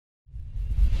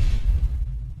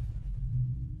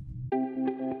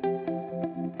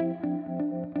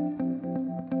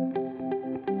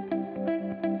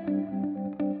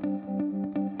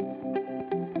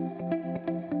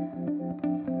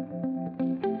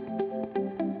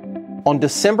On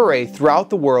December 8th, throughout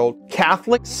the world,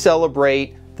 Catholics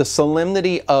celebrate the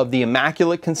Solemnity of the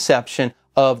Immaculate Conception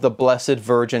of the Blessed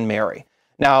Virgin Mary.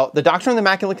 Now, the doctrine of the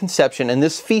Immaculate Conception, and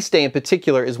this feast day in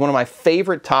particular, is one of my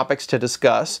favorite topics to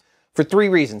discuss for three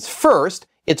reasons. First,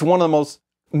 it's one of the most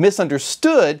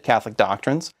misunderstood Catholic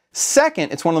doctrines.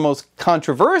 Second, it's one of the most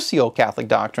controversial Catholic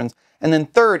doctrines. And then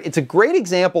third, it's a great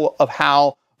example of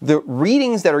how the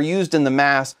readings that are used in the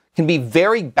Mass can be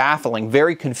very baffling,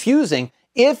 very confusing,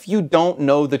 if you don't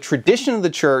know the tradition of the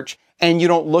Church and you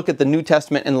don't look at the New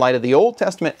Testament in light of the Old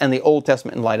Testament and the Old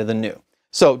Testament in light of the New.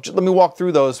 So let me walk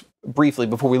through those briefly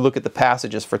before we look at the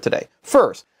passages for today.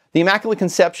 First, the Immaculate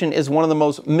Conception is one of the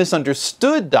most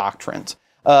misunderstood doctrines.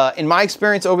 In my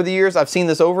experience over the years, I've seen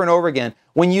this over and over again.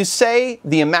 When you say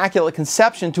the Immaculate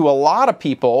Conception to a lot of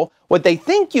people, what they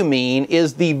think you mean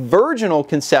is the virginal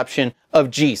conception of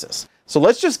Jesus. So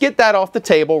let's just get that off the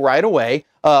table right away.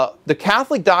 The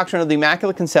Catholic doctrine of the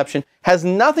Immaculate Conception has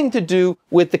nothing to do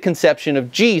with the conception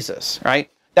of Jesus, right?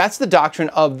 That's the doctrine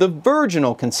of the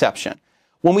virginal conception.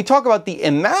 When we talk about the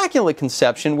Immaculate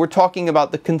Conception, we're talking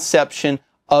about the conception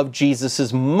of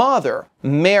Jesus' mother,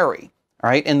 Mary,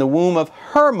 right, in the womb of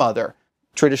her mother,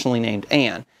 traditionally named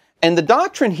Anne. And the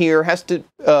doctrine here has to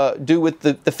do with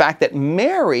the fact that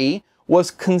Mary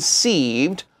was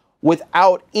conceived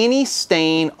without any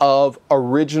stain of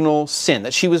original sin,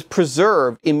 that she was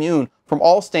preserved immune from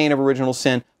all stain of original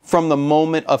sin from the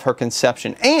moment of her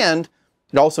conception. And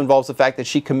it also involves the fact that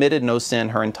she committed no sin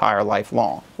her entire life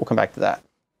long. We'll come back to that.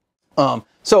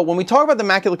 So when we talk about the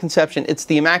Immaculate Conception, it's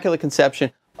the Immaculate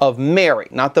Conception of Mary,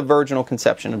 not the virginal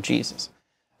conception of Jesus.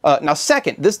 Now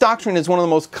second, this doctrine is one of the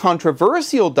most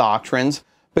controversial doctrines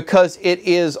because it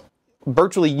is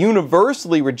virtually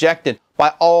universally rejected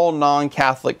by all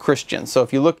non-Catholic Christians. So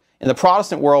if you look in the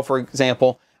Protestant world, for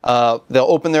example, they'll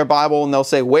open their Bible and they'll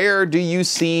say, where do you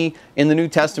see in the New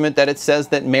Testament that it says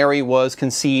that Mary was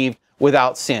conceived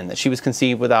without sin, that she was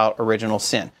conceived without original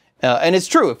sin? And it's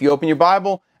true. If you open your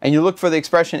Bible and you look for the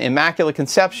expression Immaculate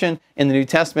Conception in the New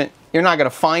Testament, you're not going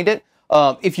to find it.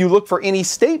 If you look for any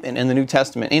statement in the New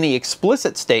Testament, any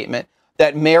explicit statement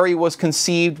that Mary was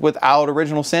conceived without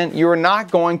original sin, you're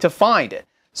not going to find it.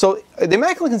 So the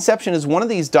Immaculate Conception is one of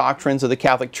these doctrines of the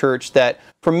Catholic Church that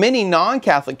for many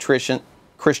non-Catholic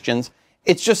Christians,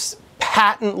 it's just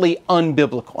patently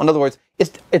unbiblical. In other words,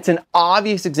 it's an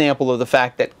obvious example of the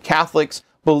fact that Catholics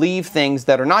believe things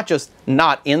that are not just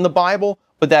not in the Bible,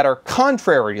 but that are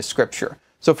contrary to Scripture.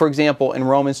 So for example, in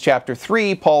Romans chapter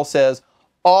 3, Paul says,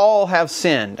 all have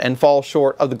sinned and fall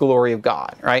short of the glory of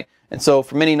God, right? And so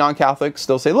for many non-Catholics,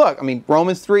 they'll say, look, I mean,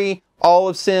 Romans 3, all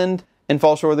have sinned and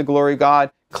fall short of the glory of God.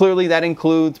 Clearly that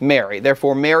includes Mary.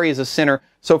 Therefore, Mary is a sinner.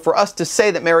 So for us to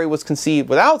say that Mary was conceived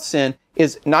without sin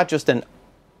is not just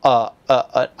not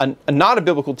a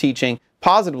biblical teaching,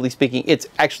 positively speaking, it's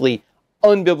actually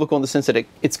unbiblical in the sense that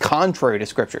it's contrary to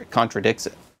Scripture. It contradicts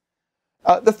it.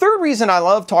 The third reason I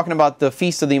love talking about the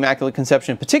Feast of the Immaculate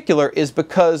Conception in particular is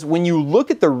because when you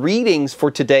look at the readings for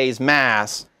today's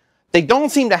Mass, they don't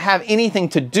seem to have anything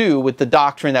to do with the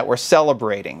doctrine that we're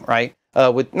celebrating, right?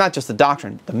 With not just the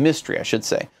doctrine, the mystery, I should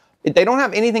say. They don't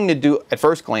have anything to do, at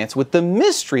first glance, with the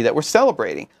mystery that we're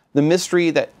celebrating, the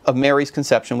mystery of Mary's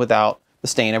conception without the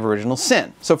stain of original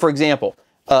sin. So, for example,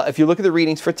 if you look at the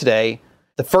readings for today,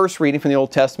 the first reading from the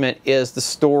Old Testament is the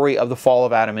story of the fall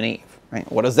of Adam and Eve. Right?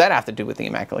 What does that have to do with the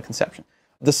Immaculate Conception?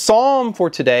 The psalm for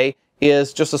today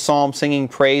is just a psalm singing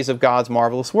praise of God's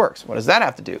marvelous works. What does that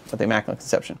have to do with the Immaculate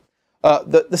Conception?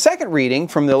 The second reading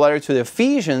from the letter to the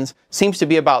Ephesians seems to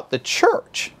be about the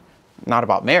church, not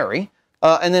about Mary.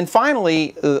 And then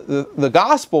finally, the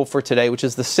gospel for today, which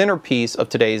is the centerpiece of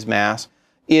today's Mass,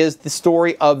 is the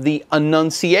story of the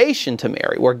Annunciation to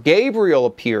Mary, where Gabriel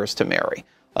appears to Mary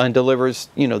and delivers,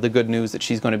 the good news that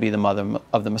she's going to be the mother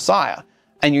of the Messiah.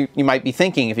 And you might be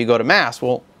thinking, if you go to Mass,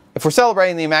 well, if we're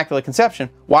celebrating the Immaculate Conception,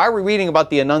 why are we reading about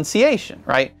the Annunciation,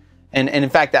 right? And in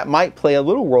fact, that might play a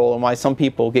little role in why some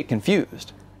people get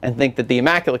confused and think that the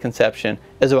Immaculate Conception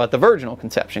is about the virginal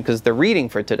conception, because the reading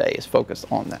for today is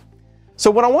focused on that.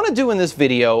 So what I want to do in this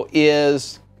video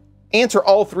is answer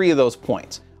all three of those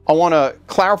points. I want to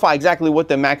clarify exactly what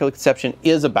the Immaculate Conception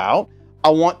is about.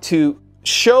 I want to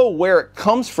show where it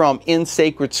comes from in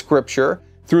sacred Scripture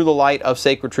through the light of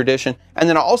sacred tradition. And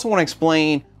then I also want to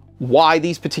explain why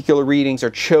these particular readings are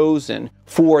chosen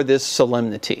for this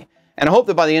solemnity. And I hope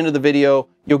that by the end of the video,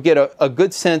 you'll get a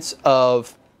good sense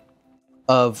of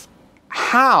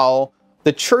how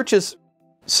the Church's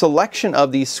selection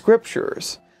of these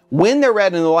scriptures, when they're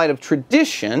read in the light of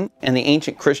tradition and the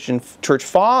ancient Christian Church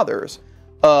Fathers,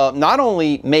 not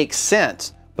only makes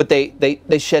sense, but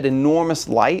they shed enormous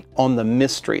light on the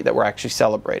mystery that we're actually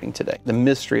celebrating today, the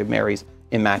mystery of Mary's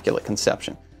Immaculate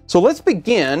Conception. So let's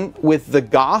begin with the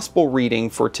gospel reading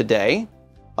for today,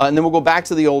 and then we'll go back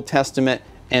to the Old Testament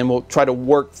and we'll try to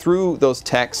work through those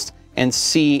texts and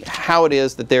see how it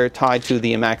is that they're tied to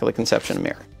the Immaculate Conception of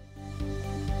Mary.